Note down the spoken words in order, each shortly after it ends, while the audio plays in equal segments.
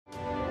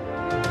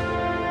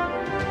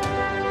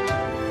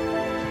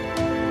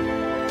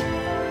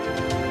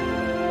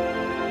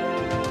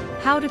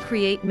How to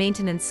create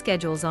maintenance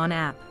schedules on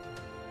app.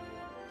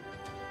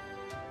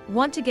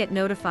 Want to get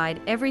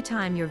notified every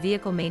time your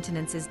vehicle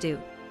maintenance is due?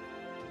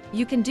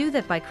 You can do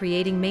that by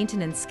creating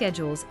maintenance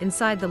schedules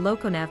inside the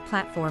LocoNav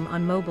platform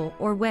on mobile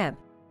or web.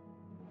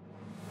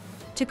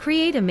 To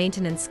create a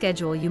maintenance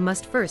schedule, you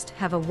must first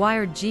have a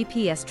wired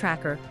GPS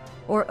tracker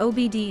or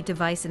OBD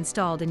device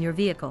installed in your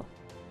vehicle,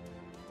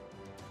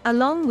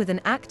 along with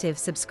an active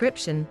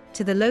subscription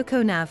to the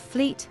LocoNav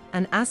fleet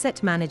and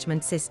asset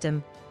management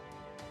system.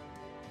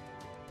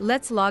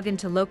 Let's log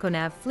into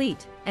LocoNav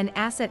fleet and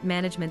asset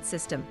management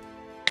system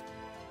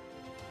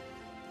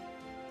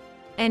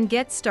and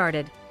get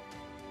started.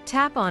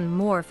 Tap on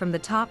More from the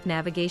top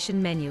navigation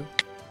menu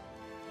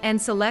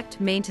and select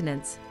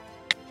Maintenance.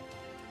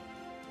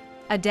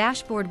 A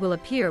dashboard will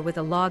appear with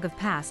a log of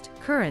past,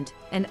 current,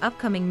 and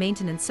upcoming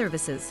maintenance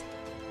services.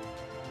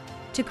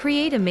 To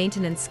create a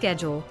maintenance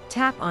schedule,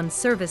 tap on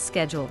Service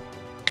Schedule.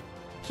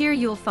 Here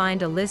you'll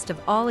find a list of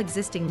all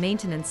existing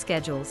maintenance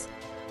schedules.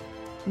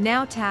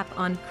 Now tap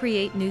on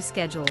Create New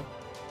Schedule.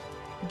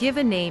 Give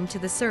a name to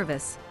the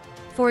service.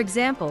 For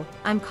example,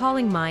 I'm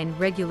calling mine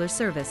Regular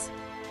Service.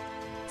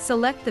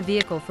 Select the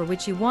vehicle for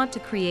which you want to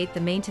create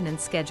the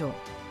maintenance schedule.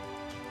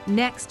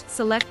 Next,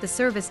 select the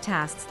service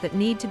tasks that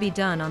need to be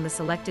done on the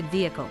selected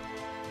vehicle.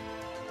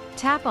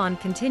 Tap on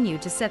Continue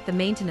to set the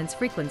maintenance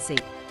frequency.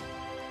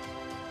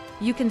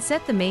 You can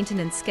set the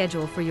maintenance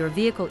schedule for your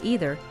vehicle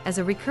either as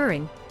a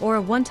recurring or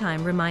a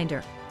one-time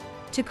reminder.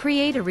 To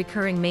create a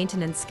recurring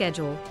maintenance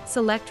schedule,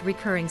 select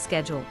Recurring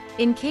Schedule.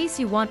 In case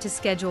you want to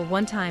schedule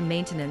one-time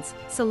maintenance,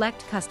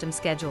 select Custom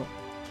Schedule.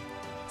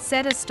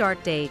 Set a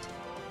start date.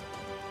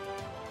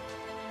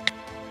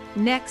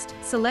 Next,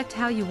 select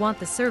how you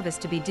want the service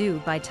to be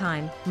due by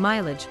time,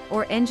 mileage,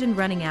 or engine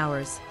running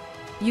hours.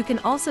 You can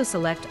also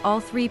select all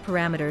three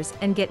parameters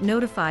and get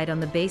notified on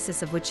the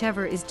basis of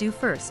whichever is due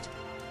first.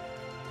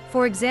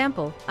 For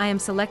example, I am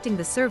selecting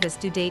the service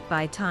due date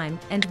by time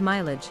and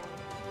mileage.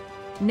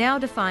 Now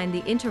define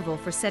the interval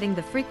for setting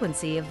the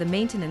frequency of the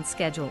maintenance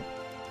schedule.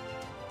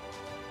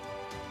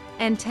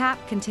 And tap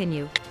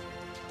Continue.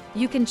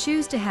 You can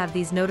choose to have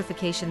these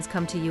notifications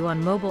come to you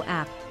on mobile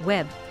app,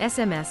 web,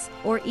 SMS,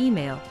 or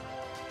email.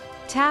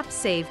 Tap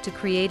Save to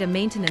create a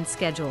maintenance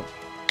schedule.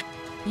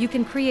 You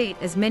can create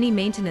as many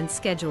maintenance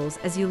schedules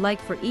as you like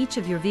for each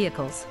of your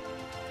vehicles.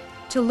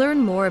 To learn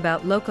more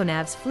about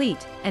LocoNav's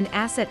fleet and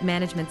asset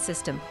management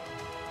system,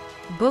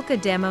 book a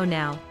demo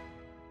now.